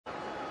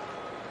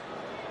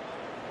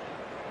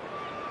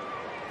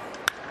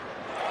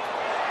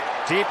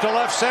Deep to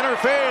left center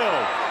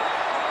field.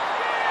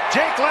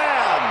 Jake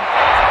Lamb.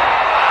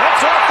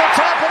 It's off the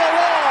top of the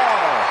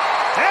wall.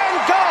 And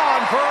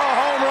gone for a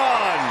home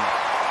run.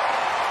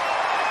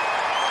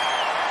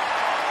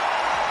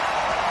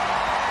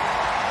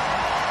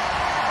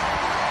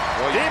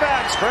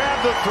 D-backs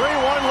grab the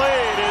 3-1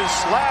 lead. His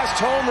last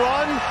home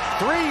run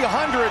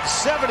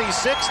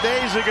 376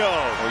 days ago.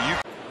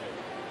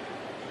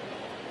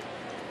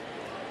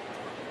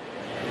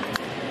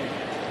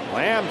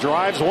 Lamb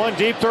drives one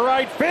deep to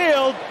right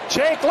field.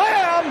 Jake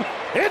Lamb,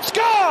 it's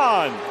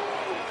gone.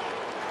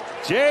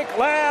 Jake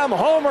Lamb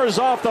homers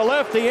off the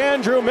lefty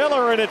Andrew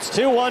Miller, and it's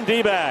 2-1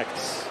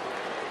 D-backs.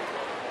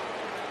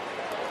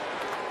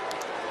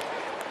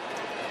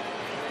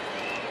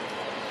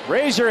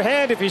 Raise your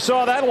hand if you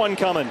saw that one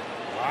coming.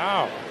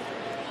 Wow.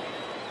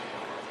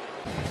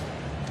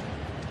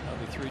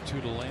 Another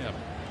 3-2 to Lamb.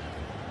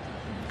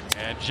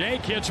 And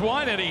Jake hits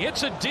one, and he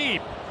hits it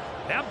deep.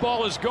 That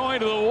ball is going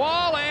to the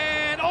wall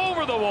and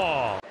over the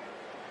wall.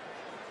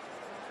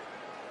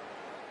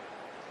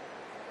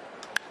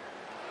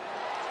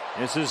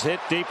 This is hit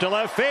deep to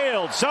left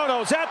field.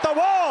 Soto's at the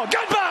wall.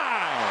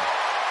 Goodbye!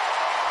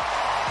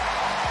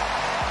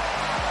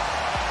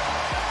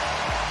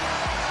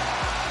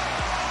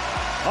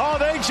 Oh,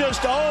 they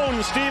just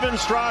own Steven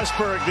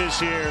Strasburg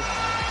this year.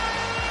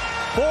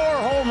 4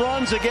 home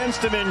runs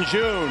against him in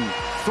June.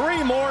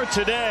 3 more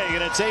today,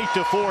 and it's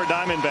 8-4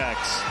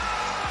 Diamondbacks.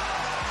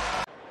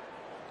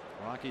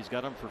 Rockies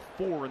got him for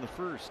 4 in the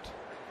first.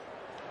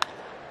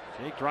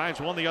 Jake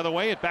drives one the other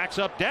way. It backs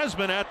up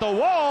Desmond at the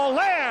wall.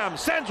 Lamb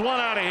sends one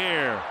out of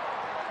here.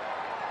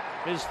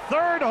 His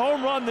 3rd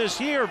home run this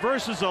year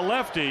versus a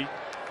lefty,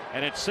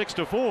 and it's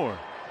 6-4.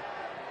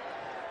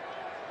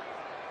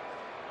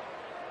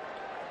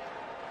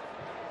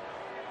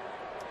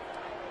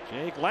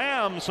 Jake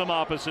Lamb, some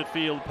opposite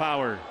field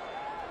power.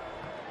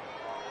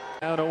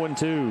 Down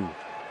 0-2.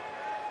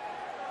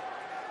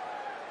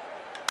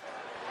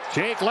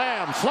 Jake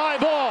Lamb, fly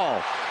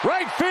ball,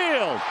 right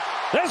field.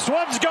 This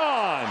one's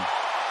gone.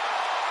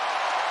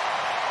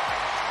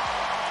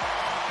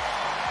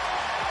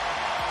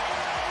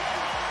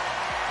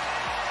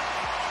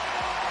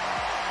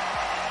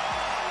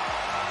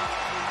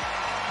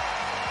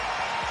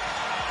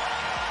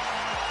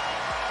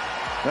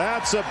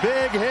 That's a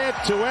big hit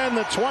to end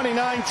the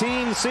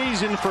 2019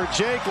 season for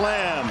Jake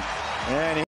Lamb. And